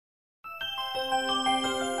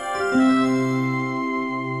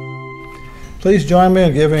Please join me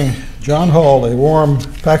in giving John Hall a warm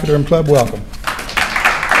Pachyderm Club welcome.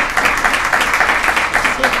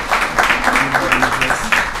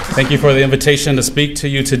 Thank you for the invitation to speak to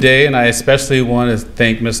you today, and I especially want to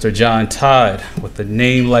thank Mr. John Todd. With a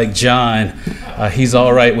name like John, he's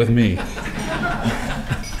all right with me.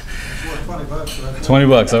 20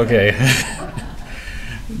 bucks, okay.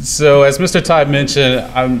 So as Mr. Todd mentioned,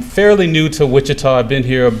 I'm fairly new to Wichita. I've been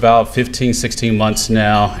here about 15, 16 months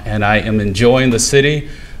now, and I am enjoying the city.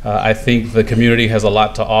 I think the community has a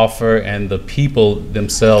lot to offer, and the people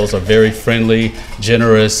themselves are very friendly,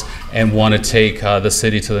 generous, and want to take the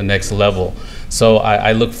city to the next level. So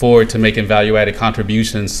I look forward to making value-added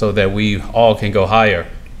contributions so that we all can go higher.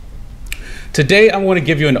 Today, I want to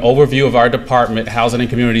give you an overview of our department, Housing and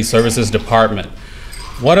Community Services Department.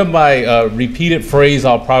 One of my repeated phrases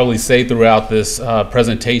I'll probably say throughout this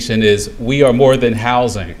presentation is, we are more than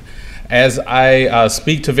housing. As I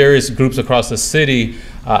speak to various groups across the city,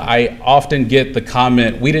 I often get the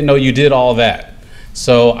comment, we didn't know you did all that.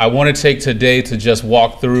 So I want to take today to just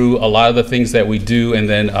walk through a lot of the things that we do, and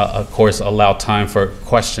then of course allow time for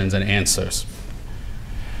questions and answers.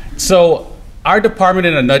 So our department,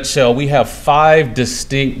 in a nutshell, we have 5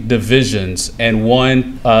 distinct divisions and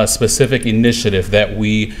 1 specific initiative that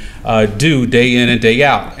we do day in and day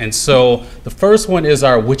out. And so the first one is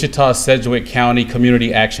our Wichita-Sedgwick County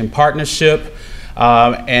Community Action Partnership.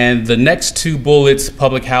 And the next 2 bullets,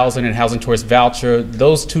 public housing and housing choice voucher,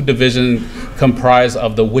 those 2 divisions comprise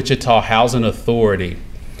of the Wichita Housing Authority.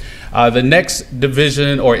 The next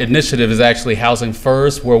division or initiative is actually Housing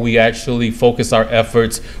First, where we actually focus our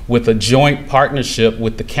efforts with a joint partnership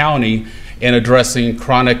with the county in addressing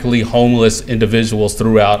chronically homeless individuals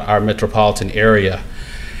throughout our metropolitan area.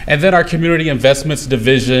 And then our Community Investments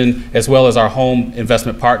Division, as well as our Home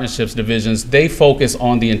Investment Partnerships divisions, they focus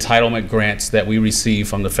on the entitlement grants that we receive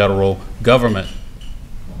from the federal government.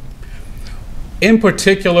 In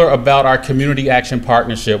particular, about our Community Action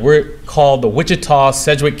Partnership, we're called the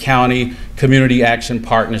Wichita-Sedgwick County Community Action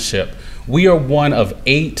Partnership. We are one of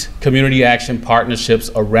 8 community action partnerships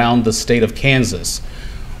around the state of Kansas.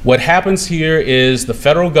 What happens here is the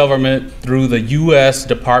federal government, through the U.S.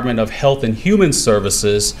 Department of Health and Human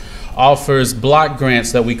Services, offers block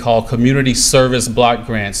grants that we call community service block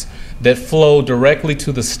grants that flow directly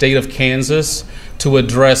to the state of Kansas to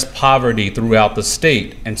address poverty throughout the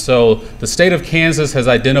state. And so the state of Kansas has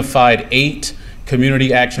identified 8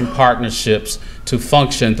 community action partnerships to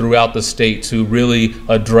function throughout the state to really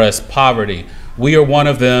address poverty. We are one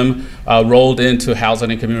of them, rolled into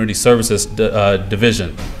Housing and Community Services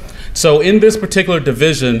division. So in this particular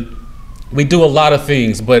division, we do a lot of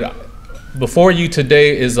things, but before you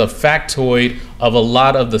today is a factoid of a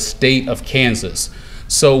lot of the state of Kansas.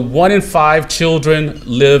 So 1 in 5 children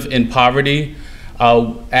live in poverty.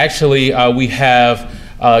 We have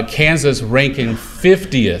Kansas ranking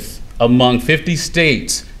 50th among 50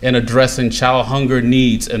 states in addressing child hunger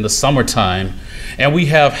needs in the summertime. And we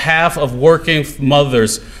have half of working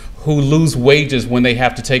mothers who lose wages when they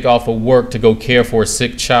have to take off of work to go care for a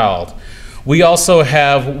sick child. We also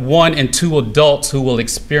have 1 in 2 adults who will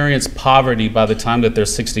experience poverty by the time that they're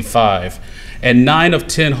 65. And 9 of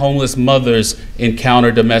 10 homeless mothers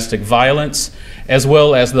encounter domestic violence, as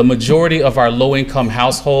well as the majority of our low-income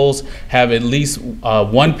households have at least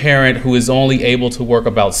 1 parent who is only able to work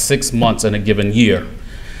about 6 months in a given year.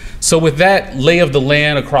 So with that lay of the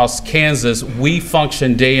land across Kansas, we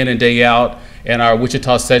function day in and day out in our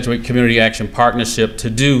Wichita-Sedgwick Community Action Partnership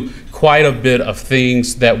to do quite a bit of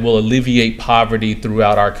things that will alleviate poverty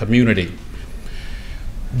throughout our community.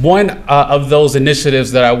 One of those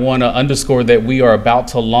initiatives that I want to underscore that we are about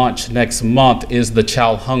to launch next month is the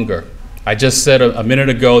child hunger. I just said a minute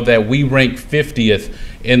ago that we rank 50th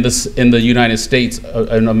in the United States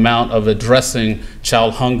an amount of addressing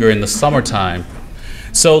child hunger in the summertime.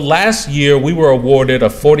 So last year, we were awarded a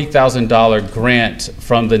 $40,000 grant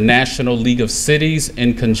from the National League of Cities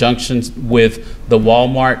in conjunction with the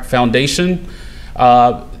Walmart Foundation.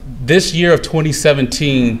 This year of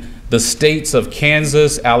 2017, the states of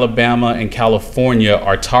Kansas, Alabama, and California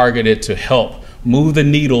are targeted to help move the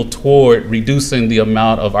needle toward reducing the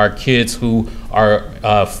amount of our kids who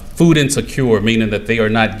are food insecure, meaning that they are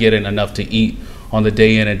not getting enough to eat on the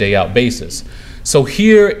day in and day out basis. So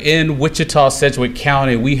here in Wichita-Sedgwick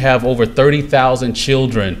County, we have over 30,000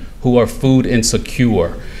 children who are food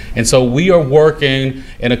insecure. And so we are working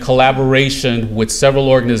in a collaboration with several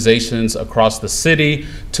organizations across the city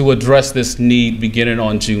to address this need beginning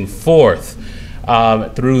on June 4th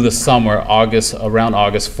through the summer, around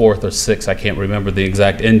August 4th or 6th, I can't remember the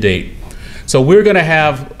exact end date. So we're going to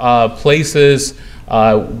have places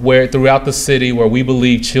where throughout the city where we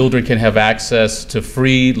believe children can have access to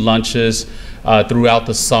free lunches throughout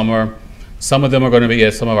the summer. Some of them are going to be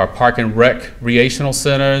at some of our park and recreational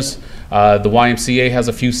centers. The YMCA has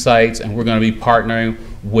a few sites, and we're going to be partnering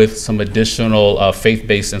with some additional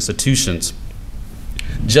faith-based institutions.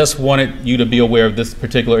 Just wanted you to be aware of this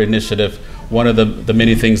particular initiative, one of the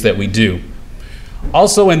many things that we do.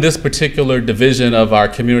 Also in this particular division of our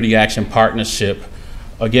Community Action Partnership,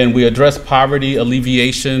 again, we address poverty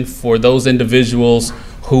alleviation for those individuals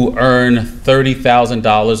who earn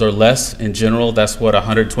 $30,000 or less in general. That's what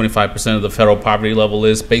 125% of the federal poverty level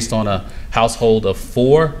is based on a household of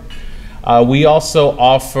 4. We also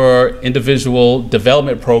offer individual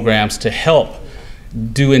development programs to help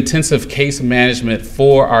do intensive case management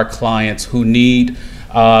for our clients who need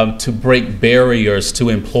to break barriers to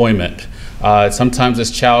employment. Sometimes it's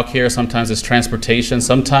childcare, sometimes it's transportation,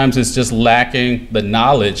 sometimes it's just lacking the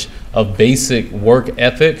knowledge of basic work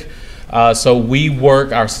ethic. So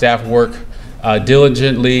our staff work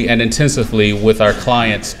diligently and intensively with our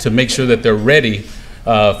clients to make sure that they're ready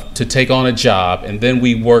to take on a job, and then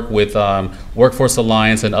we work with Workforce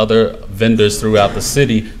Alliance and other vendors throughout the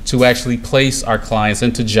city to actually place our clients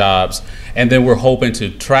into jobs, and then we're hoping to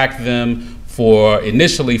track them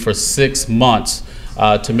initially for 6 months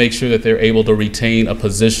to make sure that they're able to retain a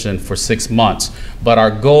position for 6 months. But our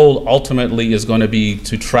goal ultimately is going to be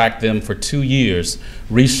to track them for 2 years.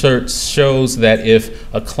 Research shows that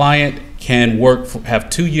if a client can have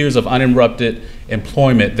 2 years of uninterrupted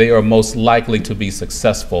employment, they are most likely to be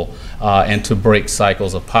successful and to break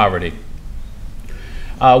cycles of poverty.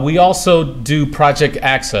 We also do Project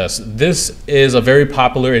Access. This is a very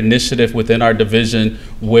popular initiative within our division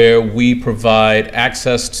where we provide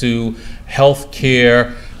access to health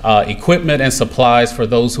care, equipment and supplies for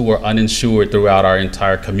those who are uninsured throughout our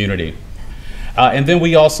entire community. And then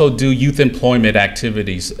we also do youth employment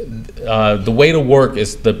activities. The Way to Work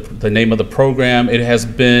is the name of the program. It has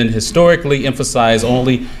been historically emphasized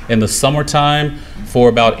only in the summertime for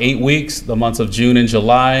about 8 weeks, the months of June and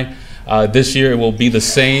July. This year it will be the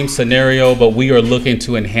same scenario, but we are looking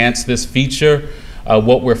to enhance this feature.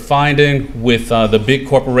 What we're finding with the big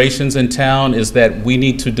corporations in town is that we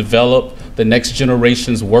need to develop the next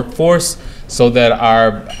generation's workforce so that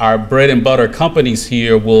our bread and butter companies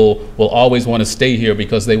here will always want to stay here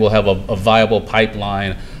because they will have a viable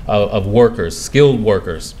pipeline of workers, skilled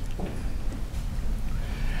workers.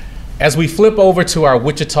 As we flip over to our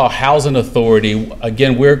Wichita Housing Authority,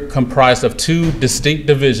 again, we're comprised of 2 distinct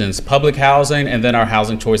divisions, public housing and then our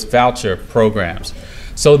housing choice voucher programs.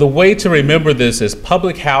 So the way to remember this is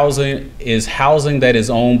public housing is housing that is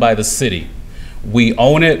owned by the city. We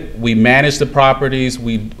own it, we manage the properties,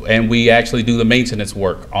 and we actually do the maintenance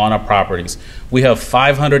work on our properties. We have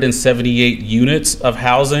 578 units of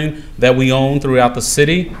housing that we own throughout the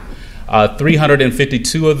city.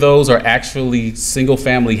 352 of those are actually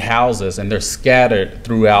single-family houses, and they're scattered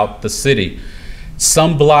throughout the city.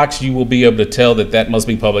 Some blocks you will be able to tell that must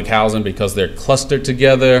be public housing because they're clustered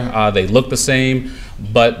together, they look the same,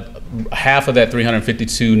 but half of that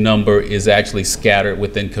 352 number is actually scattered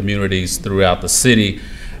within communities throughout the city,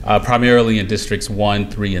 primarily in districts 1,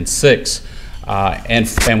 3, and 6,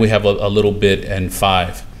 and we have a little bit in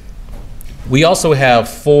 5. We also have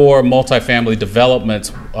 4 multifamily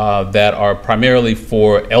developments that are primarily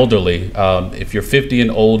for elderly. If you're 50 and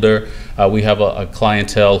older, we have a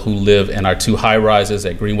clientele who live in our 2 high-rises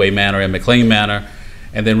at Greenway Manor and McLean Manor.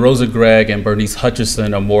 And then Rosa Gregg and Bernice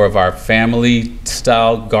Hutcherson are more of our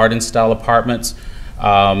family-style, garden-style apartments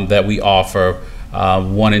that we offer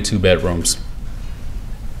 1 and 2 bedrooms.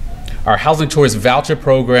 Our Housing Choice Voucher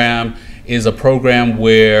Program is a program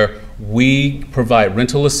where we provide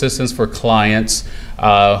rental assistance for clients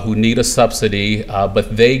who need a subsidy,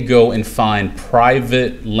 but they go and find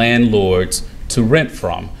private landlords to rent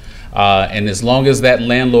from. And as long as that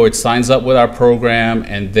landlord signs up with our program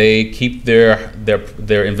and they keep their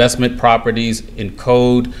investment properties in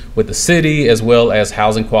code with the city as well as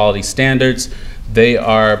housing quality standards, they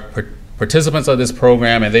are participants of this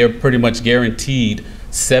program, and they are pretty much guaranteed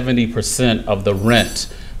 70% of the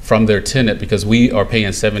rent from their tenant, because we are paying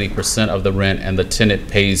 70% of the rent and the tenant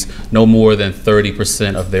pays no more than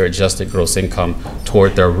 30% of their adjusted gross income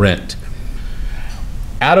toward their rent.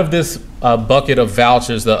 Out of this bucket of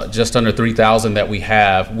vouchers, just under 3,000 that we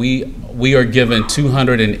have, we are given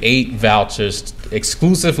 208 vouchers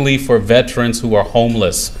exclusively for veterans who are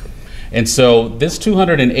homeless. And so this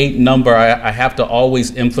 208 number I have to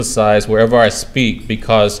always emphasize wherever I speak,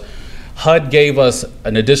 because HUD gave us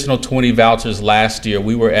an additional 20 vouchers last year.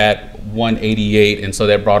 We were at 188, and so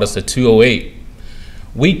that brought us to 208.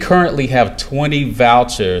 We currently have 20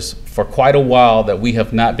 vouchers for quite a while that we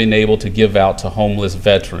have not been able to give out to homeless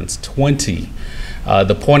veterans. 20.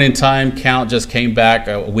 The point in time count just came back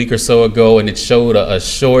a week or so ago, and it showed a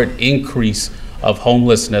short increase of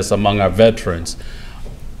homelessness among our veterans.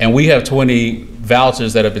 And we have 20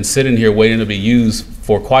 vouchers that have been sitting here waiting to be used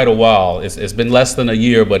for quite a while. It's been less than a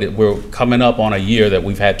year, but we're coming up on a year that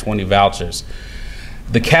we've had 20 vouchers.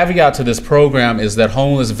 The caveat to this program is that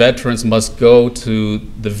homeless veterans must go to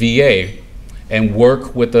the VA and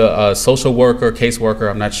work with a social worker, caseworker,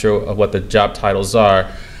 I'm not sure what the job titles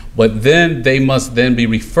are, but then they must then be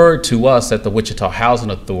referred to us at the Wichita Housing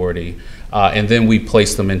Authority, and then we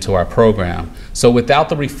place them into our program. So without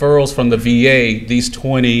the referrals from the VA, these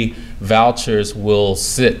 20 vouchers will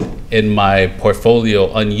sit in my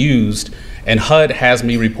portfolio unused, and HUD has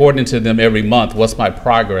me reporting to them every month, what's my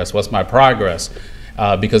progress, what's my progress?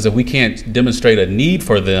 Because if we can't demonstrate a need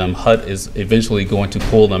for them, HUD is eventually going to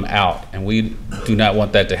pull them out. And we do not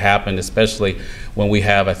want that to happen, especially when we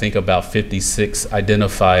have, I think, about 56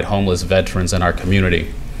 identified homeless veterans in our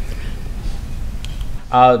community.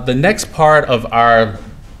 The next part of our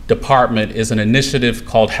department is an initiative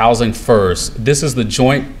called Housing First. This is the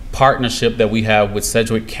joint partnership that we have with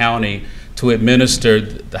Sedgwick County to administer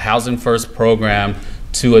the Housing First program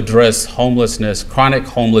to address homelessness, chronic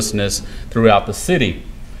homelessness throughout the city.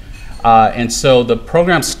 And so the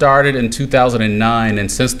program started in 2009,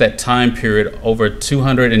 and since that time period, over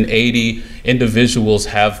 280 individuals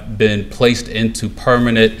have been placed into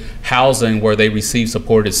permanent housing where they receive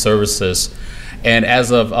supported services. And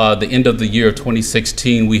as of the end of the year of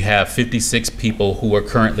 2016, we have 56 people who are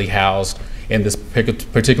currently housed in this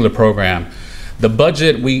particular program. The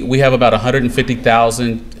budget, we have about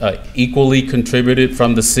 $150,000 equally contributed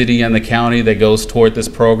from the city and the county that goes toward this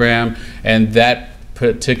program, and that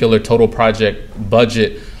particular total project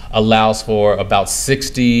budget allows for about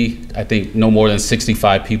 60, I think no more than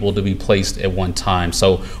 65 people to be placed at one time.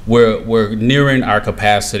 So we're nearing our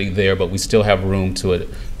capacity there, but we still have room to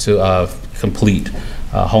complete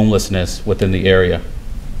homelessness within the area.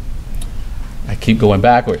 I keep going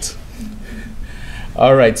backwards.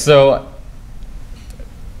 All right, so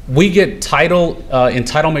we get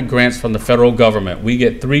entitlement grants from the federal government. We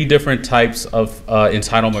get 3 different types of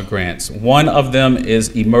entitlement grants. One of them is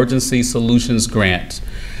Emergency Solutions Grant.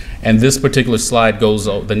 And this particular slide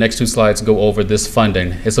the next 2 slides go over this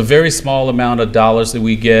funding. It's a very small amount of dollars that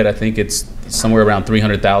we get. I think it's somewhere around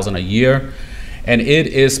 $300,000 a year. And it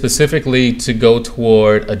is specifically to go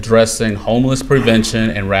toward addressing homeless prevention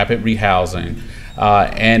and rapid rehousing.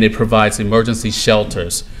 And it provides emergency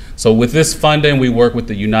shelters. So with this funding, we work with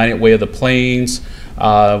the United Way of the Plains.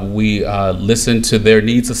 We listen to their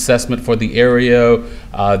needs assessment for the area.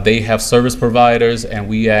 They have service providers, and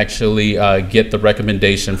we actually get the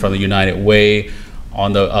recommendation from the United Way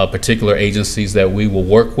on the particular agencies that we will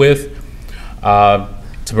work with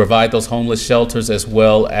to provide those homeless shelters, as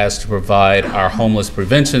well as to provide our homeless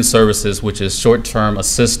prevention services, which is short-term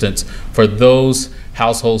assistance for those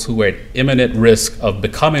households who are at imminent risk of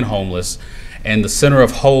becoming homeless. And the Center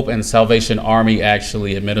of Hope and Salvation Army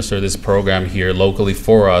actually administer this program here locally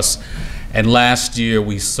for us. And last year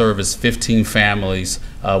we serviced 15 families.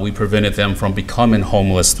 We prevented them from becoming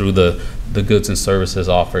homeless through the goods and services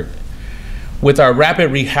offered. With our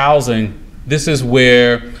rapid rehousing, this is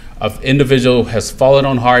where an individual has fallen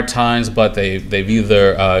on hard times, but they've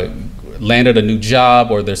either landed a new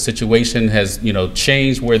job or their situation has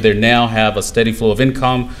changed where they now have a steady flow of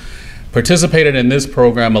income. Participating in this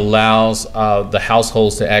program allows the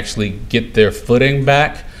households to actually get their footing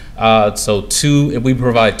back. So we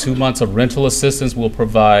provide 2 months of rental assistance. We'll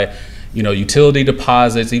provide utility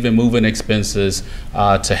deposits, even moving expenses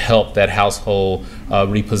to help that household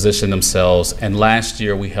reposition themselves. And last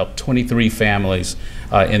year we helped 23 families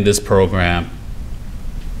in this program.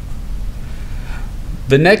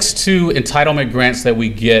 The next 2 entitlement grants that we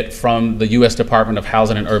get from the U.S. Department of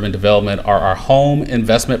Housing and Urban Development are our Home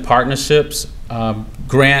Investment Partnerships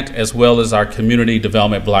grant, as well as our Community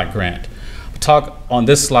Development Block Grant. I'll talk on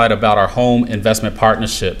this slide about our Home Investment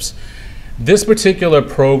Partnerships. This particular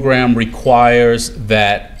program requires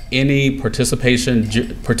that any participating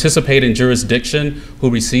jurisdiction who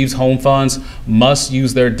receives home funds must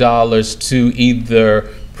use their dollars to either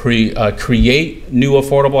create new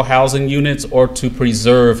affordable housing units or to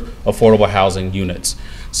preserve affordable housing units.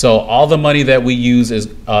 So all the money that we use is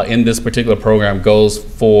in this particular program goes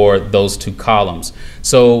for those 2 columns.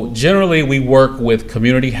 So generally we work with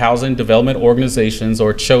community housing development organizations,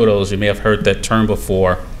 or CHODOs. You may have heard that term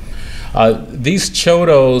before. These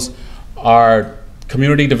CHODOs are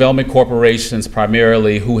community development corporations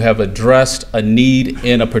primarily who have addressed a need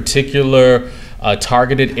in a particular a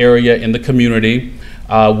targeted area in the community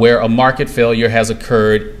where a market failure has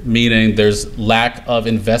occurred, meaning there's lack of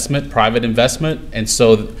investment, private investment, and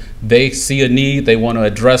so they see a need, they want to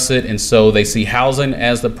address it, and so they see housing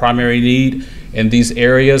as the primary need in these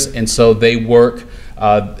areas, and so they work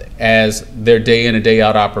as their day in and day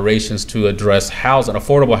out operations to address housing,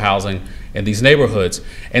 affordable housing in these neighborhoods.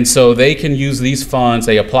 And so they can use these funds,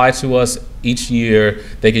 they apply to us each year,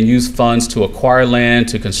 they can use funds to acquire land,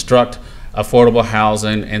 to construct affordable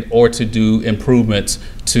housing, and or to do improvements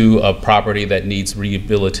to a property that needs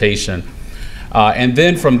rehabilitation. And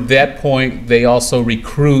then from that point, they also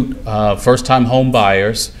recruit first-time home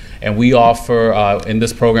buyers, and we offer in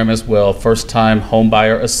this program as well first-time home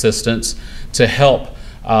buyer assistance to help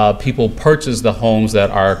people purchase the homes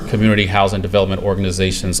that our community housing development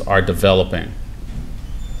organizations are developing.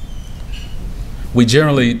 We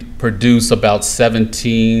generally produce about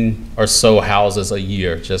 17 or so houses a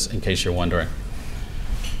year, just in case you're wondering.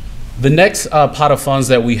 The next pot of funds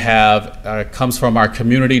that we have comes from our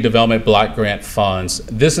Community Development Block Grant funds.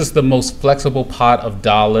 This is the most flexible pot of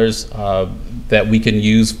dollars that we can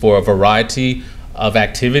use for a variety of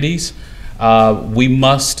activities. We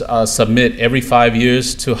must submit every 5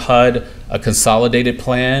 years to HUD a consolidated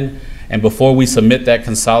plan. And before we submit that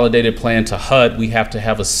consolidated plan to HUD, we have to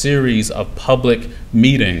have a series of public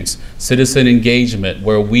meetings, citizen engagement,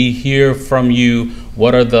 where we hear from you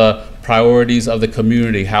what are the priorities of the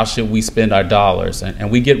community, how should we spend our dollars.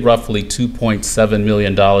 And we get roughly $2.7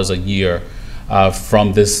 million a year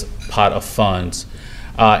from this pot of funds.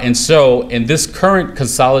 And so in this current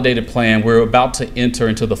consolidated plan, we're about to enter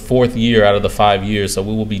into the 4th year out of the 5 years, so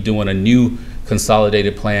we will be doing a new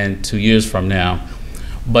consolidated plan 2 years from now.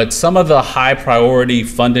 But some of the high priority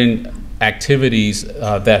funding activities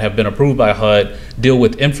that have been approved by HUD deal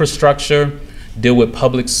with infrastructure, deal with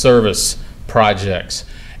public service projects.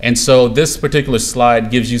 And so this particular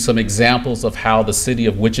slide gives you some examples of how the city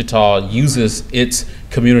of Wichita uses its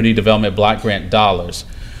community development block grant dollars.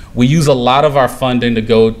 We use a lot of our funding to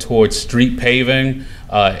go towards street paving,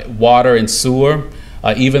 water and sewer,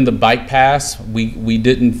 even the bike pass. We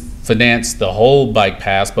didn't finance the whole bike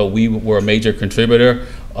pass, but we were a major contributor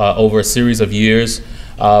over a series of years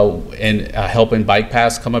in helping bike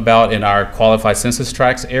pass come about in our qualified census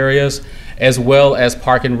tracts areas, as well as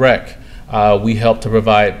park and rec. We help to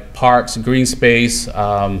provide parks, green space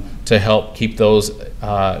to help keep those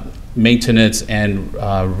maintenance and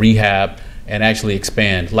rehab and actually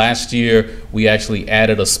expand. Last year, we actually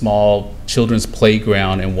added a small children's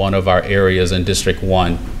playground in one of our areas in District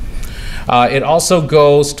 1. It also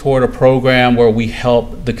goes toward a program where we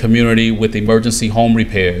help the community with emergency home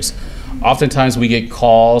repairs. Oftentimes we get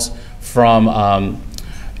calls from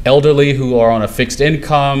elderly who are on a fixed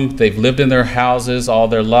income. They've lived in their houses all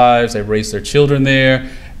their lives, they've raised their children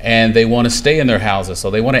there, and they want to stay in their houses.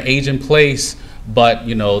 So they want to age in place, but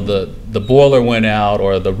you know the boiler went out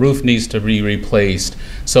or the roof needs to be replaced.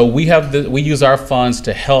 So we use our funds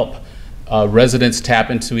to help residents tap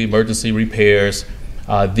into emergency repairs.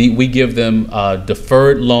 We give them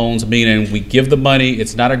deferred loans, meaning we give the money,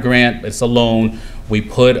 it's not a grant, it's a loan. We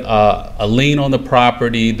put a lien on the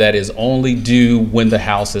property that is only due when the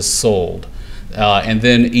house is sold. And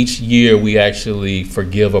then each year we actually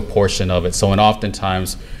forgive a portion of it. So, and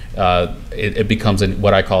oftentimes it becomes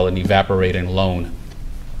what I call an evaporating loan.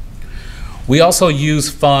 We also use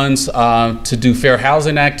funds to do fair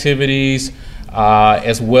housing activities,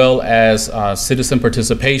 as well as citizen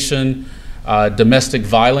participation. Domestic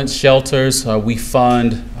violence shelters, we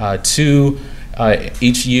fund 2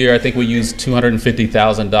 each year. I think we use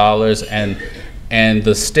 $250,000, and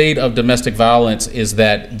the state of domestic violence is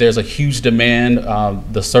that there's a huge demand.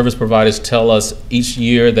 The service providers tell us each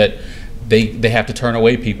year that they have to turn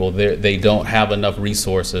away people. They don't have enough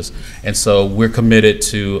resources, and so we're committed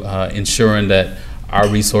to ensuring that our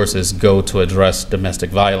resources go to address domestic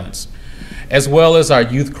violence. As well as our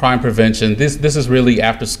youth crime prevention. This is really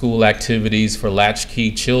after school activities for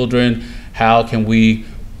latchkey children. How can we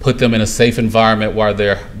put them in a safe environment while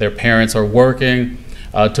their parents are working,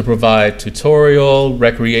 to provide tutorial,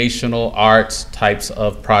 recreational, arts types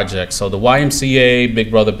of projects. So the YMCA,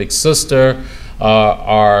 Big Brother, Big Sister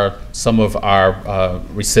are some of our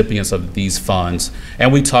recipients of these funds.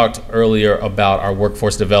 And we talked earlier about our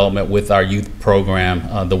workforce development with our youth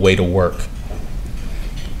program, The Way to Work.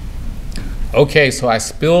 Okay, so I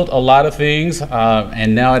spilled a lot of things,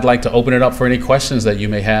 and now I'd like to open it up for any questions that you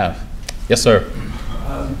may have. Yes, sir.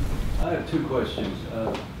 I have 2 questions.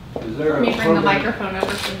 Is there Let me a bring the program? microphone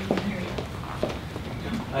over so you can hear you.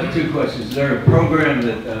 I have 2 questions. Is there a program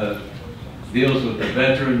that deals with the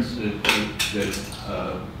veterans that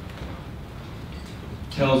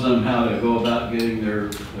tells them how to go about getting their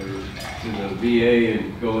to the VA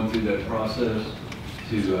and going through that process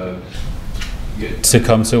to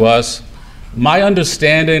come to us. My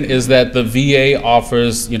understanding is that the VA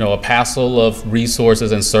offers, a passel of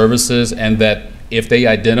resources and services, and that if they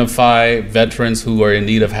identify veterans who are in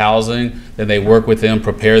need of housing, then they work with them,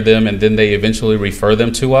 prepare them, and then they eventually refer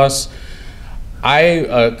them to us.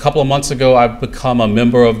 A couple of months ago, I've become a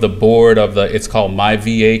member of the board of it's called My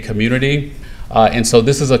VA Community. And so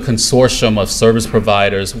this is a consortium of service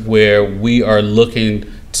providers where we are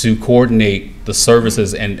looking to coordinate the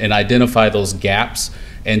services and identify those gaps.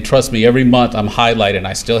 And trust me, every month I'm highlighting,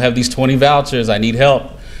 I still have these 20 vouchers, I need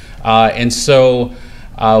help. And so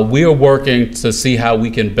we are working to see how we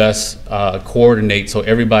can best coordinate so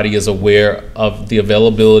everybody is aware of the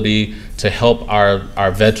availability to help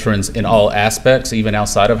our veterans in all aspects, even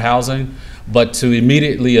outside of housing. But to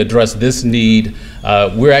immediately address this need,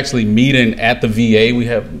 we're actually meeting at the VA. We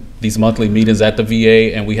have these monthly meetings at the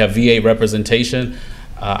VA, and we have VA representation.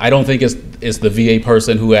 I don't think it's the VA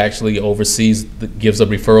person who actually oversees, gives the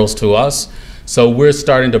referrals to us. So we're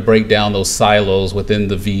starting to break down those silos within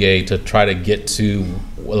the VA to try to get to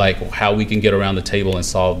how we can get around the table and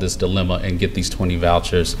solve this dilemma and get these 20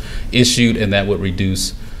 vouchers issued, and that would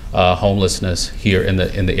reduce homelessness here in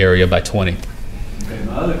the area by 20. Okay,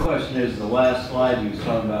 my other question is the last slide you was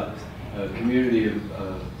talking about community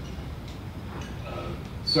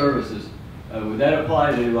services. Would that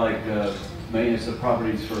apply to maintenance of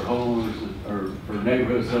properties for homes or for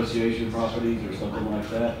neighborhood association properties or something like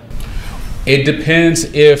that? It depends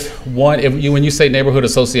when you say neighborhood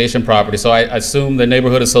association property, so I assume the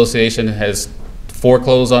neighborhood association has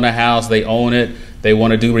foreclosed on a house, they own it, they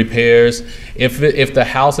want to do repairs. If the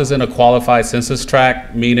house is in a qualified census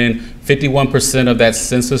tract, meaning 51% of that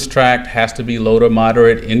census tract has to be low to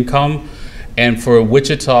moderate income, and for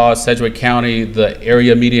Wichita, Sedgwick County, the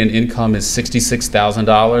area median income is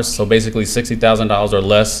 $66,000, so basically $60,000 or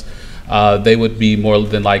less, they would be more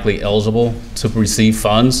than likely eligible to receive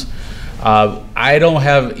funds. I don't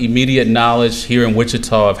have immediate knowledge here in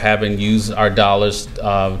Wichita of having used our dollars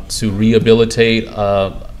to rehabilitate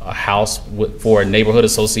a house for a neighborhood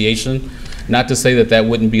association. Not to say that that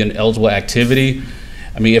wouldn't be an eligible activity.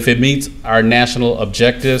 I mean, if it meets our national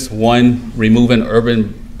objectives, one, removing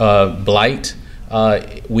urban blight,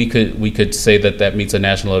 we could say that that meets a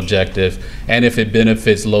national objective. And if it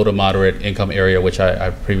benefits low to moderate income area, which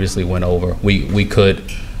I previously went over, we could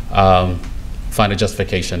find a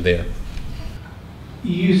justification there.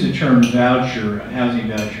 You use the term voucher, housing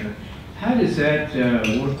voucher. How does that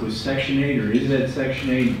work with Section 8, or is that Section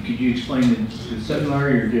 8? Could you explain the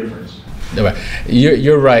similarity or difference?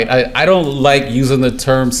 You're right. I don't like using the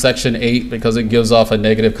term Section 8 because it gives off a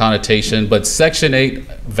negative connotation, but Section 8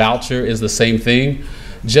 voucher is the same thing.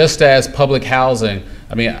 Just as public housing,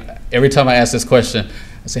 I mean, every time I ask this question,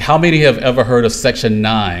 I say, how many have ever heard of Section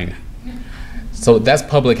 9? So that's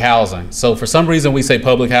public housing. So for some reason we say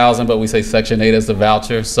public housing, but we say Section 8 as the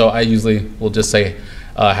voucher. So I usually will just say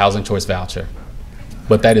housing choice voucher.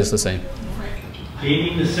 But that is the same.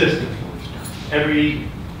 Gaming the system. Every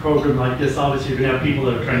program like this, obviously you're going to have people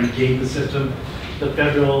that are trying to game the system. The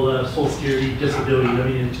federal Social Security disability, I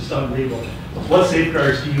mean, it's just unbelievable. What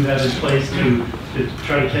safeguards do you have in place to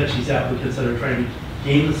try to catch these applicants that are trying to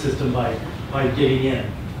game the system by getting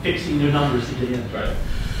in, fixing their numbers to get in? Right.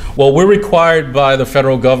 Well, we're required by the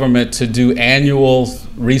federal government to do annual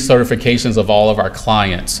recertifications of all of our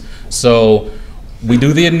clients. So we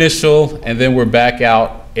do the initial, and then we're back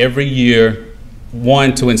out every year,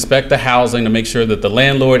 one, to inspect the housing to make sure that the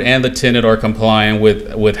landlord and the tenant are complying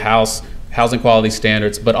with housing quality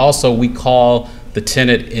standards, but also we call the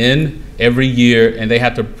tenant in every year, and they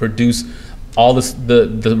have to produce all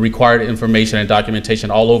the required information and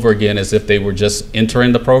documentation all over again as if they were just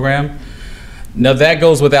entering the program. Now that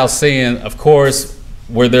goes without saying, of course,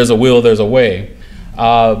 where there's a will, there's a way.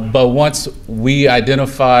 But once we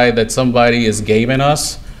identify that somebody is gaming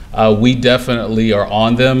us, we definitely are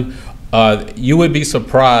on them. You would be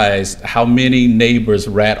surprised how many neighbors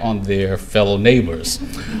rat on their fellow neighbors.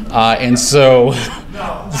 And so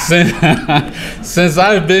since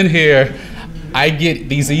I've been here, I get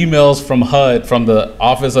these emails from HUD, from the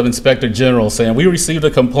Office of Inspector General, saying we received a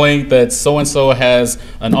complaint that so-and-so has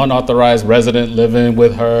an unauthorized resident living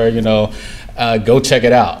with her, go check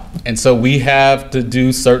it out. And so we have to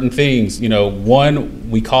do certain things. One,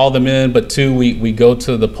 we call them in, but two, we go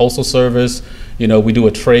to the Postal Service. We do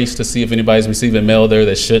a trace to see if anybody's receiving mail there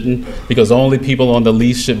that shouldn't, because only people on the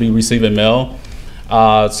lease should be receiving mail.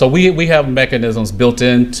 So we have mechanisms built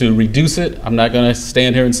in to reduce it. I'm not going to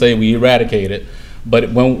stand here and say we eradicate it,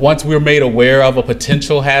 But once we're made aware of a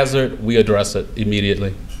potential hazard, we address it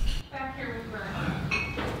immediately. Back here with Vernon.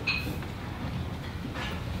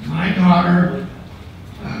 My daughter,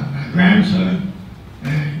 my grandson,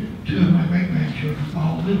 and two of my great-grandchildren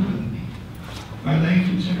all live with me. Are they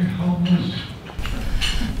considered homeless?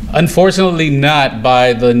 Unfortunately not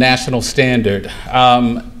by the national standard.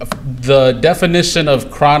 The definition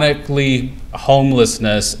of chronically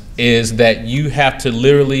homelessness is that you have to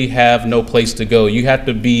literally have no place to go. You have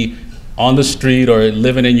to be on the street or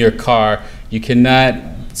living in your car. You cannot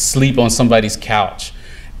sleep on somebody's couch.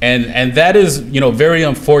 And that is, very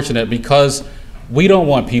unfortunate because we don't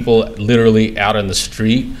want people literally out in the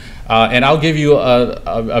street. And I'll give you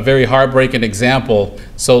a very heartbreaking example.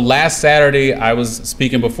 So last Saturday, I was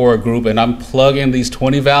speaking before a group and I'm plugging these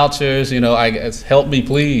 20 vouchers, help me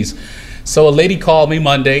please. So a lady called me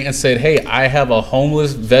Monday and said, hey, I have a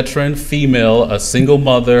homeless veteran female, a single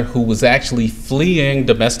mother who was actually fleeing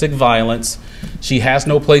domestic violence. She has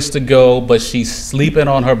no place to go, but she's sleeping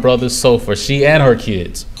on her brother's sofa, she and her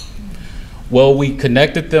kids. Well, we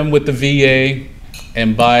connected them with the VA,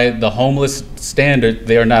 and by the homeless standard,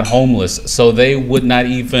 they are not homeless. So they would not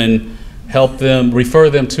even help them,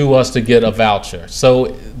 refer them to us to get a voucher. So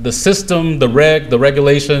the system, the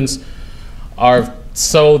regulations are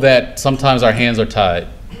so that sometimes our hands are tied.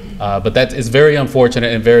 But that is very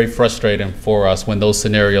unfortunate and very frustrating for us when those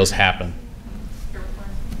scenarios happen.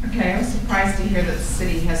 Okay, I was surprised to hear that the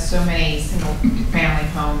city has so many single-family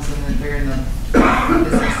homes and that they're in the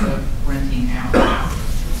business of renting out.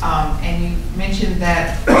 And you mentioned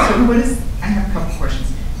that, so I have a couple questions.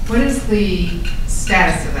 What is the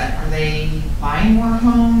status of that? Are they buying more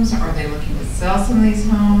homes? Are they looking to sell some of these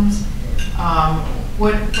homes?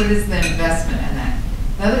 What is the investment in that?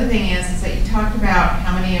 The other thing is that you talked about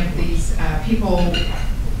how many of these people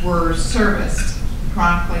were serviced,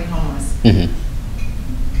 chronically homeless. Mm-hmm.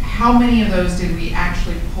 How many of those did we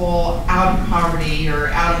actually pull out of poverty or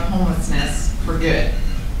out of homelessness for good?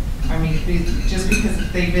 I mean, just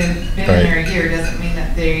because they've been in there a year doesn't mean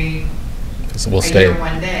that they will stay year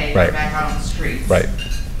one day right. back out on the streets. Right.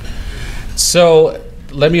 So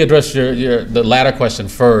let me address the latter question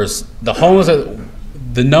first. The homeless,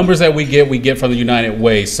 the numbers that we get from the United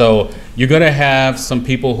Way. So you're going to have some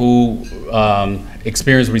people who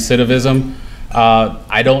experience recidivism.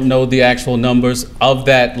 I don't know the actual numbers of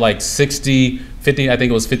that, like 50, I think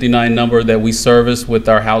it was 59 number that we service with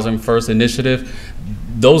our Housing First initiative.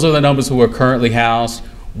 Those are the numbers who are currently housed.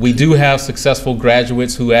 We do have successful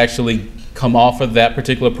graduates who actually come off of that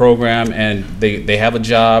particular program and they have a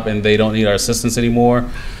job and they don't need our assistance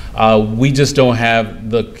anymore. We just don't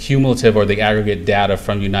have the cumulative or the aggregate data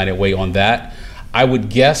from United Way on that. I would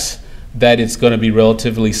guess that it's going to be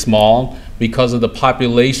relatively small because of the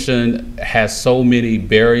population has so many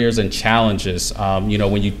barriers and challenges.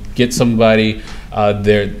 When you get somebody,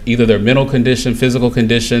 either their mental condition, physical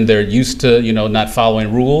condition, they're used to not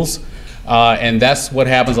following rules. And that's what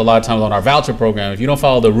happens a lot of times on our voucher program. If you don't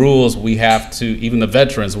follow the rules, we have to, even the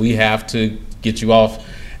veterans, we have to get you off,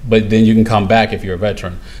 but then you can come back if you're a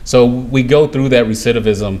veteran. So we go through that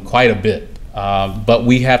recidivism quite a bit. But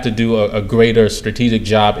we have to do a greater strategic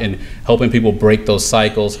job in helping people break those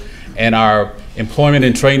cycles. And our employment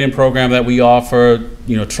and training program that we offer,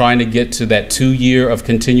 trying to get to that 2 year of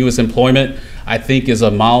continuous employment, I think is a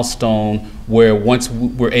milestone where once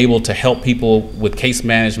we're able to help people with case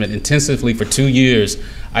management intensively for 2 years,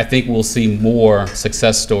 I think we'll see more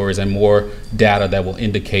success stories and more data that will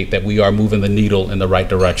indicate that we are moving the needle in the right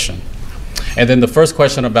direction. And then the first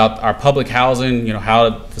question about our public housing, how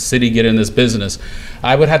did the city get in this business?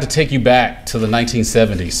 I would have to take you back to the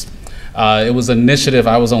 1970s. It was an initiative.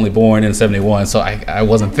 I was only born in '71, so I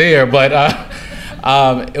wasn't there, but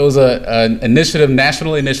it was an initiative,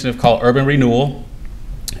 national initiative called Urban Renewal.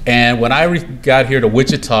 And when I got here to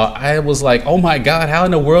Wichita, I was like, oh my God, how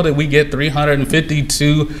in the world did we get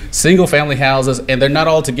 352 single family houses and they're not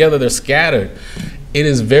all together, they're scattered. It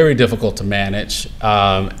is very difficult to manage,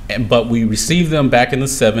 but we received them back in the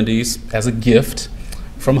 70s as a gift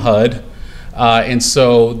from HUD. And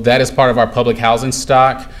so that is part of our public housing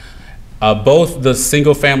stock. Both the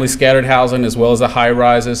single family scattered housing as well as the high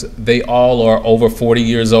rises, they all are over 40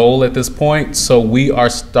 years old at this point. So we are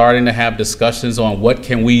starting to have discussions on what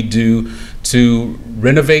can we do to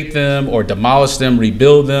renovate them or demolish them,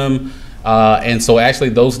 rebuild them. And so actually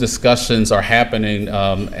those discussions are happening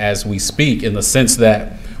as we speak, in the sense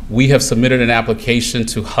that we have submitted an application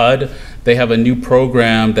to HUD. They have a new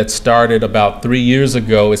program that started about 3 years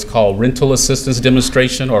ago. It's called Rental Assistance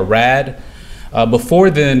Demonstration, or RAD. Before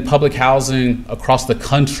then, public housing across the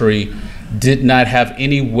country did not have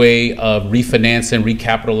any way of refinancing,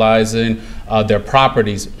 recapitalizing their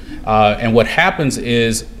properties. And what happens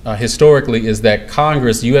is, historically, is that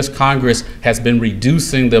Congress, U.S. Congress, has been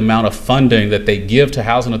reducing the amount of funding that they give to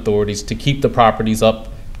housing authorities to keep the properties up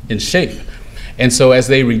in shape. And so as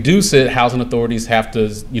they reduce it, housing authorities have to,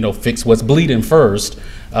 fix what's bleeding first,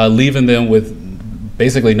 leaving them with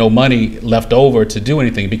basically no money left over to do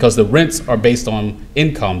anything, because the rents are based on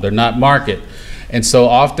income, they're not market. And so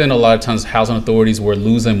often, a lot of times, housing authorities were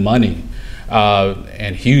losing money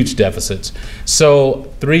and huge deficits.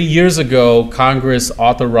 So 3 years ago, Congress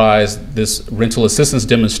authorized this rental assistance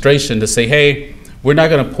demonstration to say, hey, we're not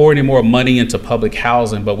going to pour any more money into public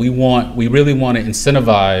housing, but we really want to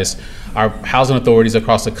incentivize our housing authorities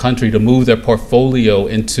across the country to move their portfolio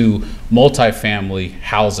into multifamily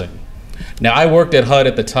housing. Now, I worked at HUD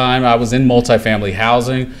at the time. I was in multifamily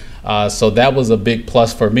housing. So that was a big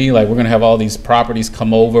plus for me. Like, we're going to have all these properties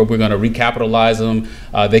come over. We're going to recapitalize them.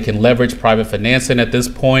 They can leverage private financing at this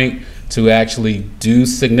point to actually do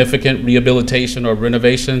significant rehabilitation or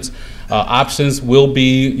renovations. Options will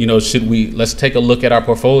be, let's take a look at our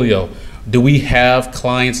portfolio. Do we have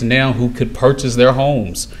clients now who could purchase their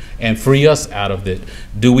homes and free us out of it?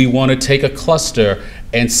 Do we want to take a cluster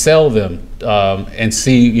and sell them and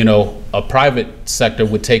see, a private sector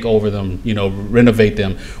would take over them, renovate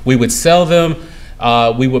them? We would sell them.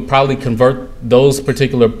 We would probably convert those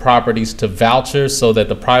particular properties to vouchers so that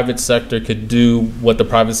the private sector could do what the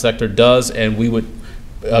private sector does, and we would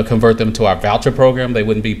convert them to our voucher program. They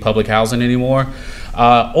wouldn't be public housing anymore.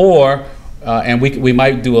 And we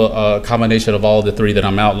might do a combination of all the three that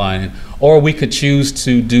I'm outlining. Or we could choose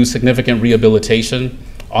to do significant rehabilitation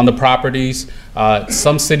on the properties.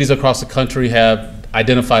 Some cities across the country have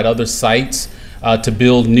identified other sites to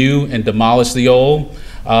build new and demolish the old.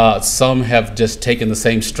 Some have just taken the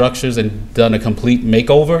same structures and done a complete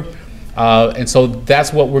makeover. And so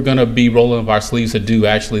that's what we're going to be rolling up our sleeves to do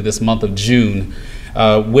actually this month of June.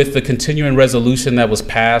 With the continuing resolution that was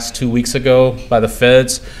passed 2 weeks ago by the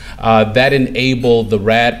feds, that enabled the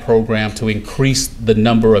RAD program to increase the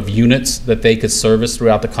number of units that they could service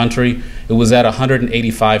throughout the country. It was at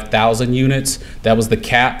 185,000 units. That was the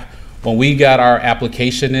cap. When we got our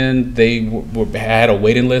application in, they had a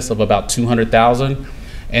waiting list of about 200,000.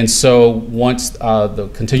 And so once the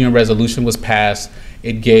continuing resolution was passed,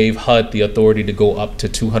 it gave HUD the authority to go up to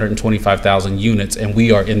 225,000 units, and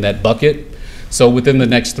we are in that bucket. So within the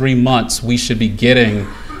next 3 months, we should be getting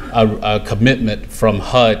a commitment from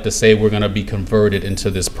HUD to say we're going to be converted into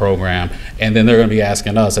this program. And then they're going to be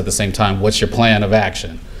asking us at the same time, what's your plan of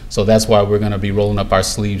action? So that's why we're going to be rolling up our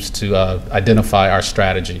sleeves to identify our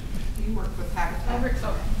strategy. Do you work with Habitat?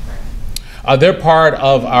 They're part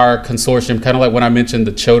of our consortium, kind of like when I mentioned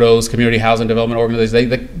the CHODOs, Community Housing Development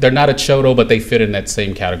Organizations. They're not a CHODO, but they fit in that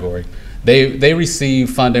same category. They receive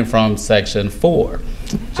funding from Section 4,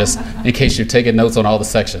 just in case you're taking notes on all the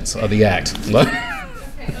sections of the Act.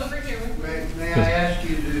 Okay, over here. May I ask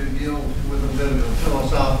you to deal with a bit of a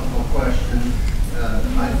philosophical question?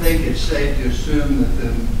 I think it's safe to assume that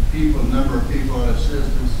the number of people on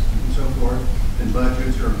assistance and so forth and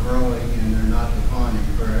budgets are growing and they're not declining,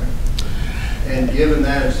 correct? And given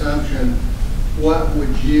that assumption, what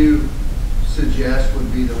would you suggest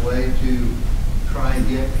would be the way to try and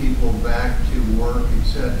get people back to work,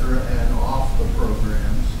 etc., and off the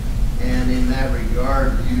programs? And in that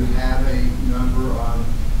regard, do you have a number on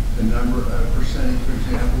the percentage? For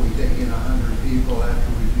example, we take in 100 people after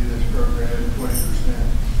we do this program, 20%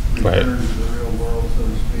 return to the real world, so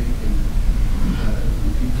to speak. And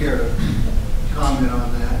if you care to comment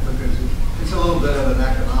on that, because it's a little bit of an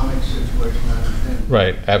economic situation, I understand.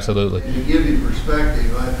 Right, absolutely. And to give you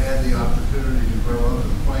perspective, I've had the opportunity to grow up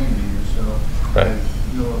in Plainview, so right.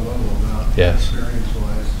 I know a little about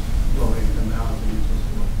experience-wise low-income housing and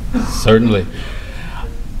so forth. Certainly.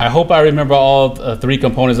 I hope I remember all three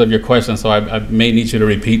components of your question, so I may need you to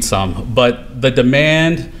repeat some. But the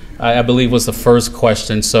demand, I believe, was the first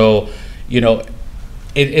question. So,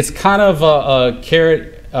 it's kind of a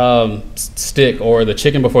carrot stick, or the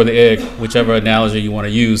chicken before the egg, whichever analogy you want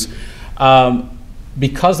to use.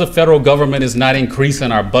 Because the federal government is not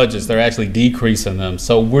increasing our budgets, they're actually decreasing them.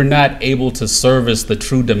 So we're not able to service the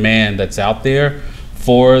true demand that's out there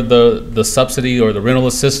for the subsidy or the rental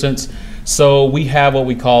assistance. So we have what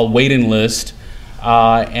we call waiting list,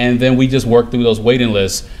 and then we just work through those waiting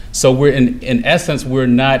lists. So we're in essence, we're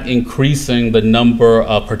not increasing the number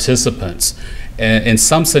of participants. And in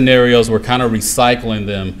some scenarios, we're kind of recycling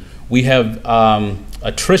them. We have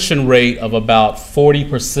attrition rate of about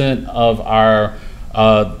 40% of our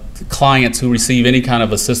clients who receive any kind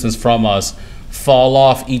of assistance from us fall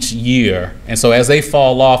off each year. And so as they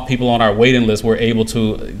fall off, people on our waiting list, we're able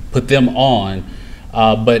to put them on.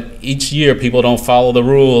 But each year people don't follow the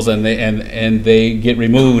rules and they get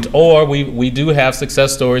removed. Or we do have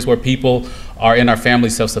success stories where people are in our family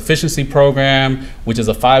self-sufficiency program, which is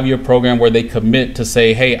a 5-year program where they commit to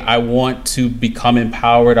say, hey, I want to become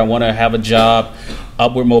empowered. I want to have a job,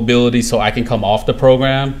 upward mobility, so I can come off the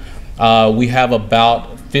program. We have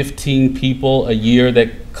about 15 people a year that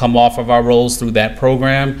come off of our rolls through that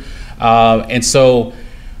program. And so,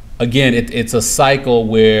 again, it's a cycle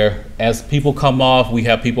where as people come off, we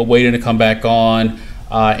have people waiting to come back on.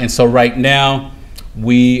 And so right now,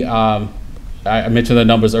 I mentioned the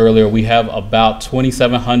numbers earlier, we have about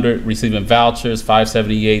 2,700 receiving vouchers,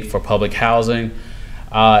 578 for public housing.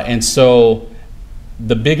 And so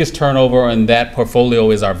the biggest turnover in that portfolio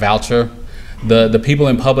is our voucher. The people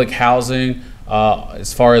in public housing,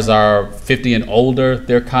 as far as our 50 and older,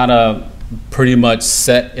 they're kind of pretty much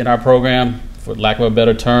set in our program, for lack of a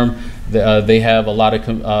better term. They have a lot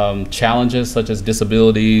of challenges such as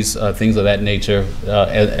disabilities, things of that nature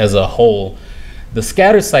as a whole. The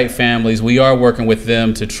scattered site families, we are working with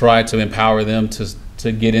them to try to empower them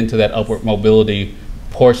to get into that upward mobility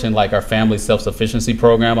portion like our family self-sufficiency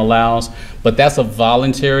program allows. But that's a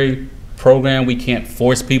voluntary program. We can't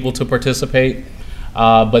force people to participate,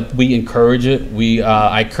 but we encourage it.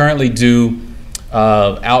 I currently do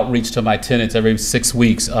outreach to my tenants every 6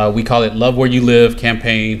 weeks. We call it Love Where You Live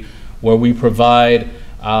campaign, where we provide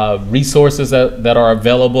resources that are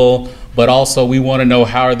available, but also we want to know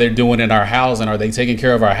how they're doing in our housing. Are they taking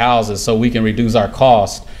care of our houses so we can reduce our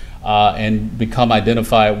cost and become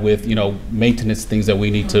identified with, maintenance things that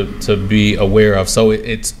we need to be aware of. So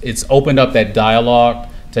it's opened up that dialogue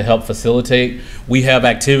to help facilitate. We have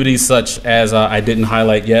activities such as, I didn't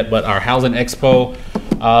highlight yet, but our Housing Expo,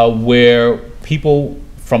 where people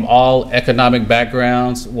from all economic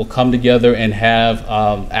backgrounds will come together and have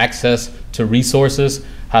access to resources,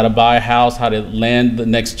 how to buy a house, how to land the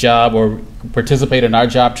next job, or participate in our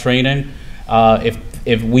job training.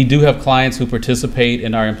 If we do have clients who participate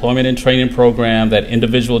in our employment and training program, that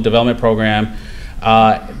individual development program,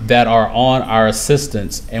 that are on our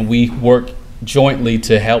assistance, and we work jointly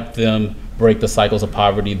to help them break the cycles of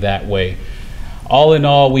poverty that way. All in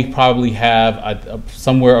all, we probably have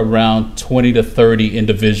somewhere around 20 to 30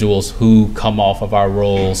 individuals who come off of our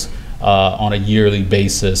rolls on a yearly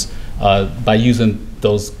basis by using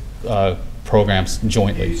those programs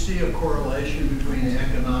jointly. Do you see a correlation between the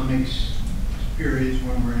economics periods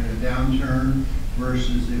when we're in a downturn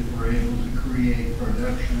versus if we're able to create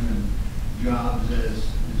production and jobs as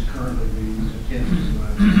is currently being attempted by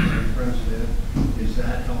the president? Is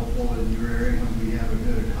that helpful in your area when we have a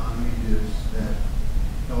good economy? Does that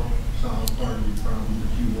help solve part of the problem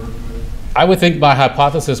that you work with? I would think my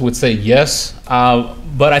hypothesis would say yes,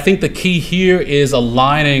 but I think the key here is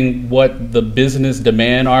aligning what the business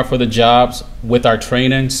demand are for the jobs with our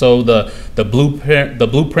training. So the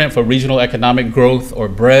blueprint for regional economic growth, or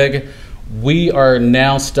BREG, we are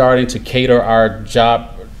now starting to cater our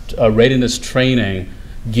job readiness training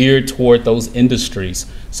geared toward those industries,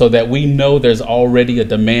 so that we know there's already a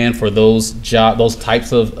demand for those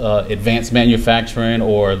types of advanced manufacturing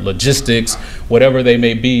or logistics, whatever they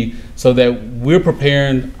may be, so that we're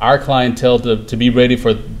preparing our clientele to be ready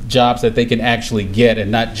for jobs that they can actually get,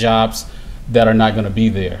 and not jobs that are not going to be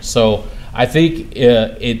there. So I think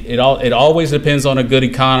it always depends on a good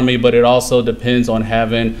economy, but it also depends on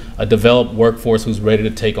having a developed workforce who's ready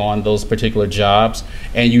to take on those particular jobs.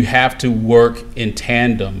 And you have to work in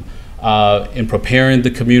tandem in preparing the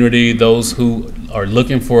community, those who are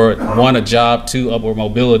looking for, 1, a job, 2, upward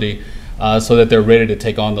mobility, so that they're ready to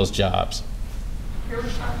take on those jobs.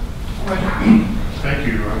 Thank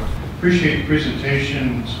you. Appreciate the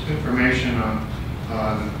presentation, information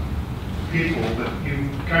on people, but you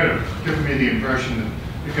kind of given me the impression that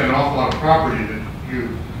you've got an awful lot of property that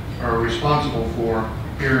you are responsible for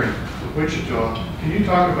here in Wichita. Can you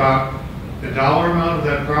talk about the dollar amount of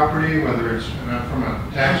that property, whether it's from a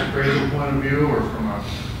tax appraisal point of view or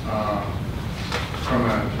from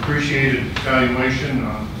a depreciated valuation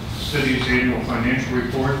on the city's annual financial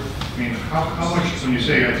report? I mean, how much, when you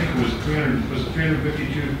say, I think it was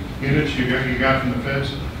 352 units you got from the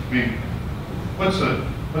feds? I mean, what's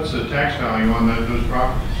the tax value on those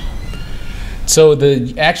properties? So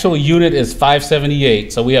the actual unit is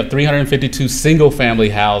 578. So we have 352 single-family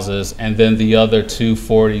houses, and then the other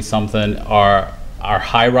 240-something are our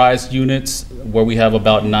high-rise units, where we have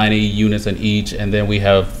about 90 units in each, and then we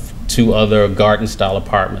have 2 other garden-style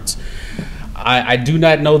apartments. I do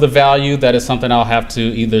not know the value. That is something I'll have to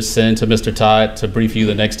either send to Mr. Todd to brief you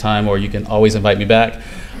the next time, or you can always invite me back.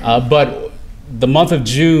 But the month of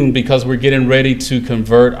June, because we're getting ready to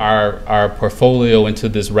convert our portfolio into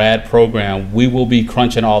this RAD program, we will be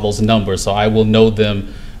crunching all those numbers. So I will know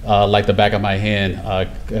them like the back of my hand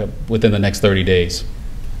within the next 30 days.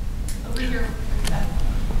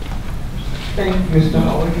 Thank you, Mr.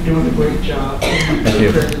 Hall. You're doing a great job. Thank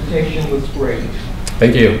you. The presentation was great.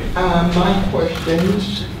 Thank you. My question,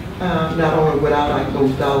 not only would I like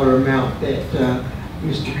those dollar amount that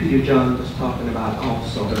Mr. Peter John was talking about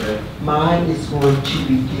also. Mine is going to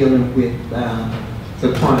be dealing with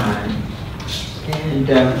the crime and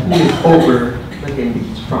who is overlooking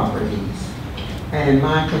these properties. And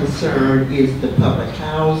my concern is the public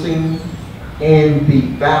housing and the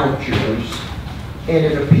vouchers. And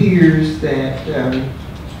it appears that,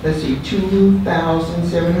 let's see,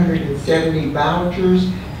 2,770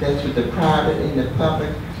 vouchers, that's with the private and the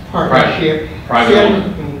public partnership.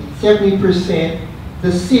 Private. 70%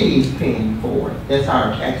 the city's paying for it. That's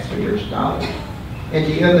our taxpayers' dollars. And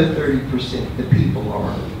the other 30% the people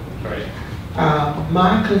are. Right.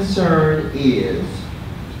 My concern is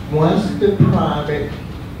once the private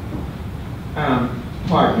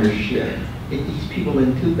partnership get these people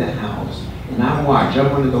into the house, and I'm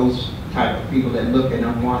one of those type of people that look and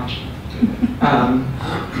I'm watching.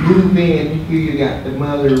 Move in, here you got the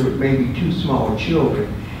mother with maybe 2 small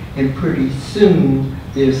children, and pretty soon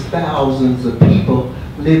there's thousands of people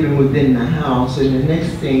living within the house, and the next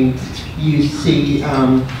thing you see,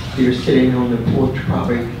 they're sitting on the porch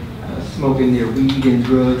probably smoking their weed and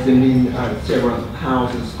drugs, and then several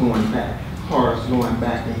houses going back, cars going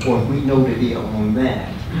back and forth. We know the deal on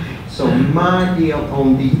that. So my deal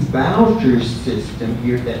on these voucher system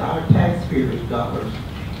here that our taxpayers' dollars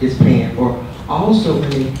is paying for, also when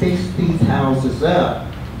they fix these houses up,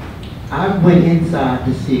 I went inside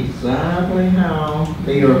to see exactly how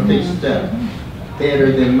they are fixed up.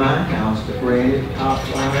 Better than my house, the granite top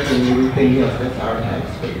line and everything else. That's our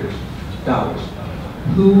taxpayers' dollars.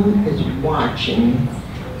 Who is watching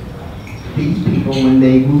these people when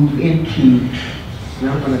they move into, and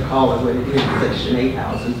I'm going to call it what it is, Section 8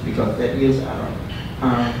 houses, because that is our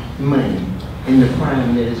money and the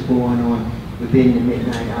crime that is going on within the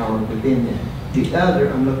midnight hour within that. The other,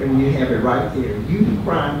 I'm looking, you have it right there, youth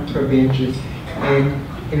crime prevention and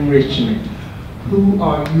enrichment. Who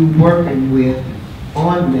are you working with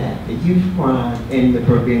on that, the youth crime and the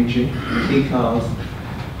prevention? Because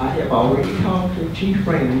I have already talked to Chief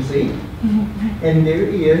Ramsey, and there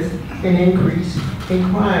is an increase in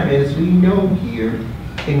crime, as we know here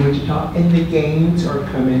in Wichita, and the gangs are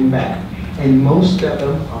coming back. And most of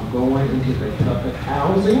them are going into the public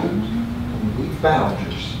housing and the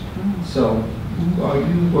vouchers. So who are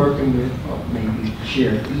you working with? Or maybe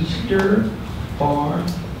Sheriff Easter or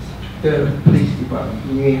the police department?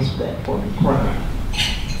 Can you answer that for me? Crime.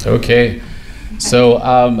 Okay. So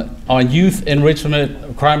on youth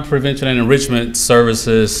enrichment, crime prevention and enrichment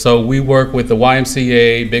services, so we work with the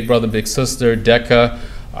YMCA, Big Brother, Big Sister, DECA,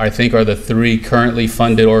 I think are the 3 currently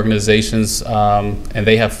funded organizations, and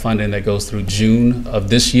they have funding that goes through June of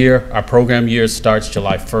this year. Our program year starts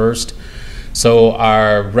July 1st. So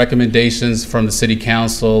our recommendations from the City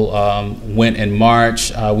Council went in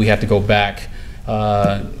March. We have to go back.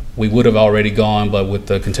 We would have already gone, but with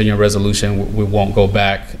the continuing resolution, we won't go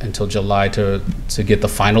back until July to get the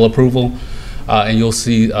final approval. And you'll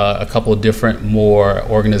see a couple of different more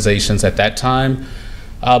organizations at that time.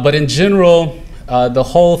 But in general, the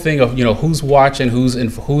whole thing of, you know, who's watching, who's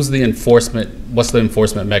the enforcement, what's the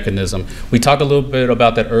enforcement mechanism? We talked a little bit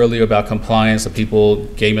about that earlier about compliance of people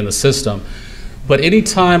gaming the system. But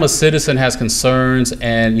anytime a citizen has concerns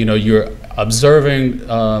and, you know, you're observing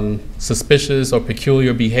suspicious or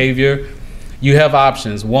peculiar behavior, you have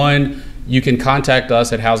options. One, you can contact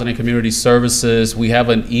us at Housing and Community Services. We have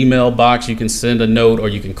an email box. You can send a note or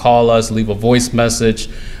you can call us, leave a voice message.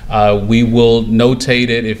 We will notate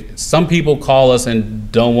it. If some people call us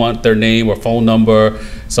and don't want their name or phone number,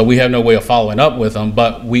 so we have no way of following up with them.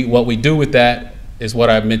 But what we do with that is what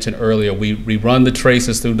I mentioned earlier. We run the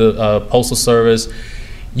traces through the Postal Service.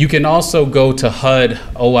 You can also go to HUD-OIG.gov.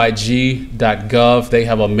 They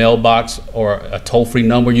have a mailbox or a toll-free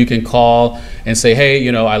number you can call and say, hey,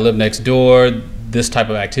 you know, I live next door, this type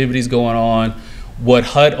of activity is going on. What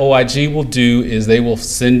HUD-OIG will do is they will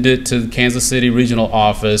send it to the Kansas City Regional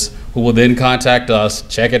Office, who will then contact us,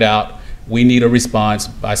 check it out. We need a response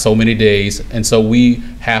by so many days, and so we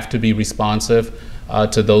have to be responsive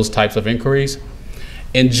to those types of inquiries.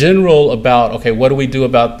 In general, about, okay, what do we do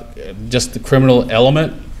about just the criminal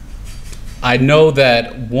element? I know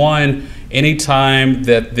that one, anytime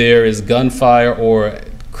that there is gunfire or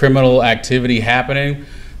criminal activity happening,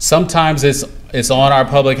 sometimes it's It's on our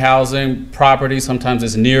public housing property. Sometimes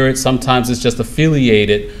it's near it. Sometimes it's just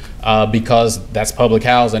affiliated because that's public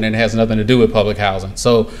housing and it has nothing to do with public housing.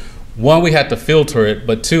 So one, we had to filter it,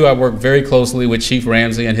 but two, I work very closely with Chief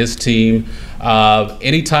Ramsey and his team.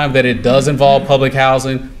 Anytime that it does involve public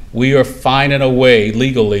housing, we are finding a way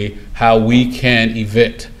legally how we can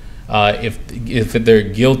evict. If they're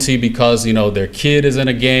guilty because, you know, their kid is in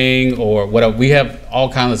a gang or whatever, we have all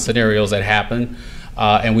kinds of scenarios that happen.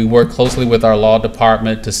 And we work closely with our law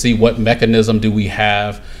department to see what mechanism do we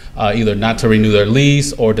have, either not to renew their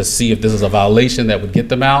lease or to see if this is a violation that would get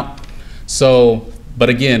them out. So, but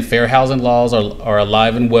again, fair housing laws are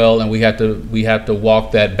alive and well, and we have to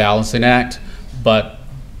walk that balancing act. But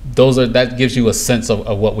that gives you a sense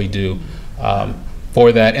of what we do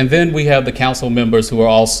for that. And then we have the council members who are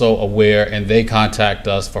also aware, and they contact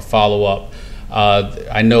us for follow-up.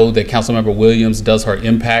 I know that Councilmember Williams does her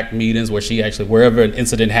impact meetings where she actually, wherever an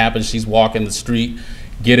incident happens, she's walking the street,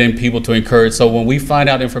 getting people to encourage. So when we find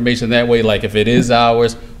out information that way, like if it is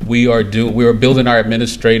ours, we are building our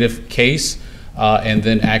administrative case, and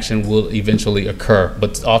then action will eventually occur.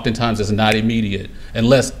 But oftentimes it's not immediate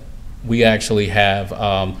unless we actually have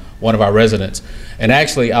one of our residents. And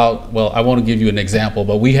actually, I want to give you an example,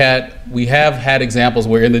 but we have had examples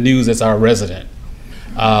where in the news it's our resident.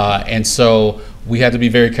 And so we have to be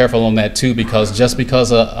very careful on that too, because just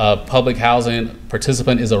because a public housing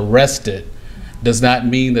participant is arrested does not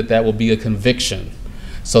mean that that will be a conviction.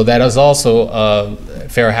 So that is also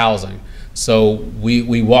fair housing. So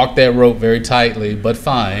we walk that rope very tightly, but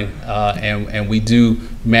fine, and we do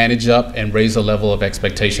manage up and raise the level of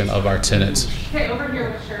expectation of our tenants. Okay, over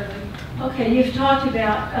here with Shirley. Okay, you've talked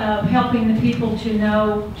about helping the people to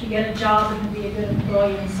know to get a job and to be a good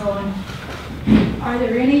employee and so on. Are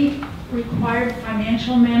there any required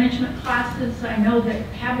financial management classes? I know that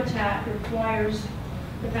Habitat requires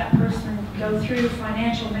that person go through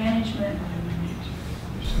financial management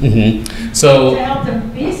So, to help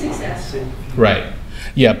them be successful. Right.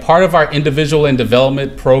 Yeah, part of our individual and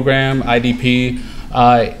development program, IDP,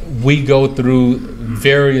 we go through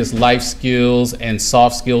various life skills and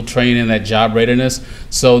soft skill training, that job readiness.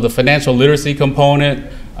 So the financial literacy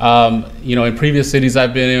component, you know, in previous cities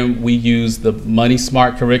I've been in, we use the Money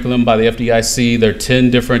Smart curriculum by the FDIC. There are 10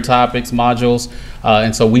 different topics, modules,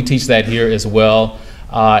 and so we teach that here as well.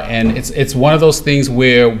 And it's one of those things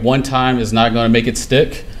where one time is not going to make it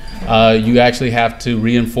stick. You actually have to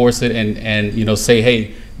reinforce it and you know, say,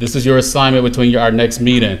 hey, this is your assignment between our next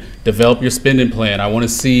meeting. Develop your spending plan. I want to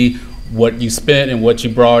see what you spent and what you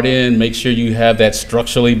brought in. Make sure you have that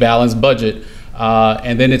structurally balanced budget.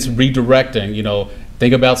 And then it's redirecting, you know,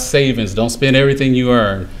 think about savings. Don't spend everything you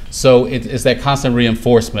earn. So it's that constant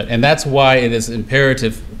reinforcement. And that's why it is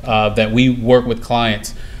imperative that we work with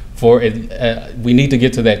clients for it. We need to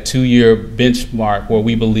get to that 2-year benchmark where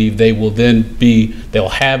we believe they will then they'll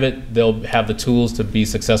have the tools to be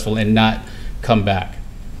successful and not come back.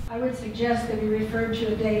 I would suggest that we refer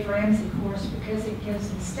to a Dave Ramsey course because it gives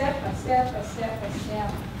them step by step by step by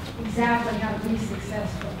step exactly how to be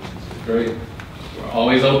successful. Great. We're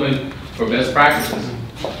always open for best practices.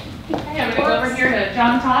 Okay, I'm going to go over here to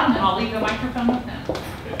John Todd, and then I'll leave the microphone with him.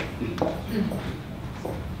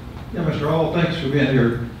 Yeah, Mr. Hall, thanks for being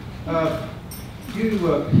here.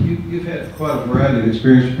 You've had quite a variety of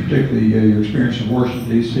experience, particularly your experience in Washington,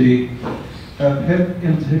 D.C.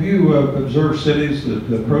 Have you observed cities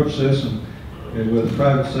that approach this and with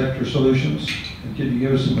private sector solutions? And can you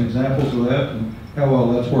give us some examples of that and how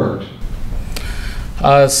well that's worked?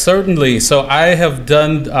 Certainly. So I have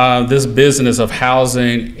done this business of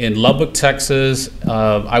housing in Lubbock, Texas.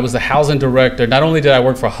 I was the housing director. Not only did I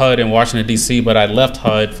work for HUD in Washington, D.C., but I left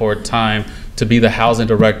HUD for a time to be the housing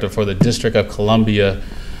director for the District of Columbia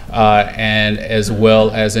and as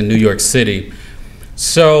well as in New York City.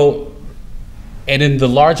 So, and in the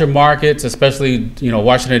larger markets, especially, you know,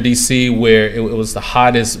 Washington, D.C., where it was the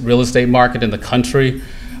hottest real estate market in the country,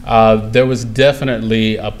 there was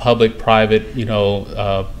definitely a public-private, you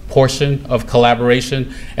know, portion of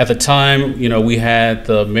collaboration. At the time, you know, we had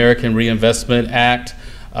the American Reinvestment Act,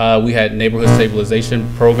 we had Neighborhood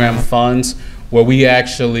Stabilization Program funds, where we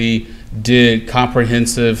actually did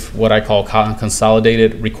comprehensive, what I call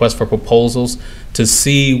consolidated requests for proposals to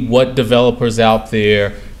see what developers out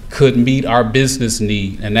there could meet our business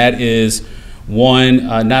need. And that is, one,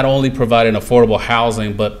 not only providing affordable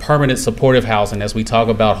housing, but permanent supportive housing as we talk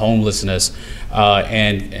about homelessness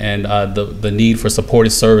and the need for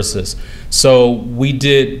supportive services. So we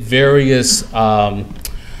did various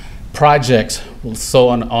projects. So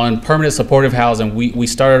on permanent supportive housing, we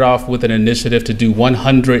started off with an initiative to do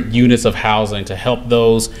 100 units of housing to help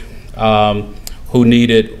those who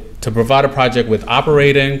needed to provide a project with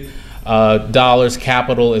operating dollars,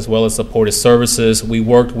 capital, as well as supportive services. We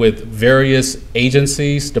worked with various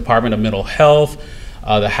agencies, Department of Mental Health,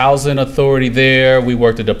 the Housing Authority there. We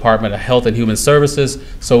worked at Department of Health and Human Services.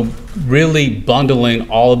 So really bundling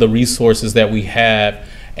all of the resources that we have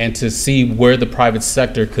and to see where the private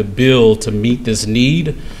sector could build to meet this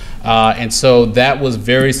need. And so that was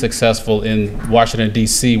very successful in Washington,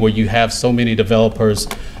 D.C., where you have so many developers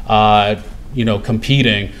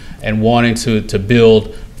competing and wanting to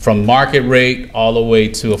build from market rate all the way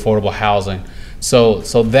to affordable housing. So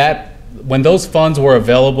that when those funds were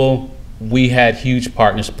available, we had huge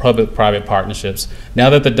public-private partnerships. Now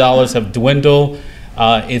that the dollars have dwindled,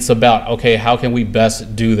 it's about, okay, how can we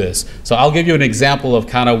best do this? So I'll give you an example of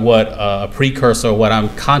kind of what a precursor, what I'm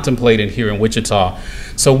contemplating here in Wichita.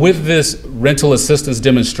 So with this rental assistance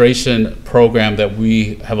demonstration program that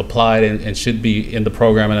we have applied and should be in the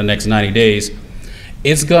program in the next 90 days,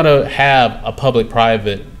 it's gonna have a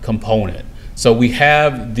public-private component. So we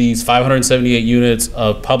have these 578 units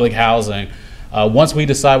of public housing. Once we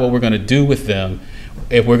decide what we're gonna do with them,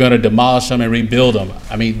 if we're gonna demolish them and rebuild them,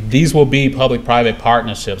 I mean, these will be public-private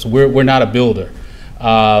partnerships. We're not a builder.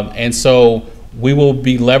 And so we will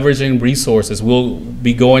be leveraging resources. We'll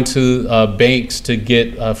be going to banks to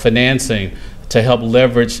get financing to help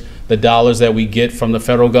leverage the dollars that we get from the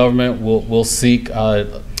federal government. We'll seek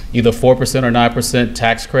either 4% or 9%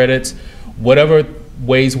 tax credits, whatever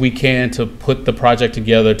ways we can to put the project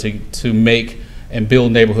together to make and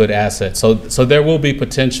build neighborhood assets. So there will be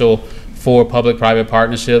potential for public-private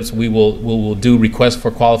partnerships. We will do requests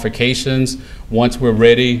for qualifications once we're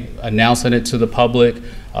ready, announcing it to the public,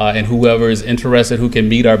 and whoever is interested who can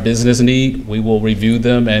meet our business need, we will review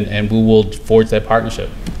them and we will forge that partnership.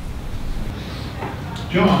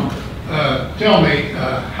 John, tell me,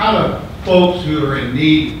 how do folks who are in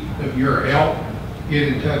need of your help get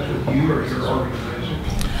in touch with you or your organization?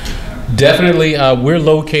 Definitely, we're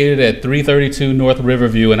located at 332 North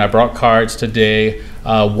Riverview, and I brought cards today.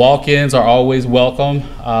 Walk-ins are always welcome.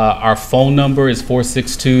 Our phone number is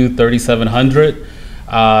 462-3700.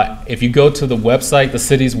 If you go to the website, the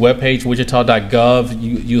city's webpage, wichita.gov,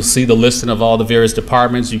 you'll see the listing of all the various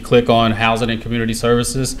departments. You click on Housing and Community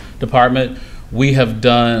Services Department. We have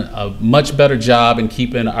done a much better job in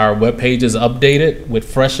keeping our web pages updated with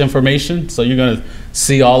fresh information. So you're going to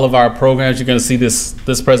see all of our programs. You're going to see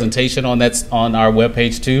this presentation on our web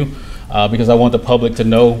page too, because I want the public to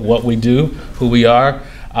know what we do, who we are.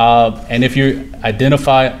 And if you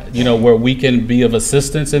identify, where we can be of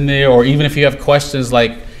assistance in there, or even if you have questions,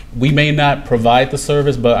 like we may not provide the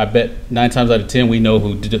service, but I bet 9 times out of 10 we know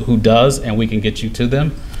who does, and we can get you to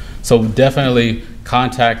them. So definitely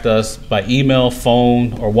contact us by email,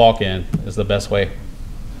 phone, or walk-in is the best way.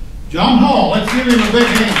 John Hall, let's give him a big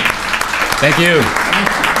hand. Thank you.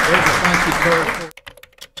 Thank you, Kurt.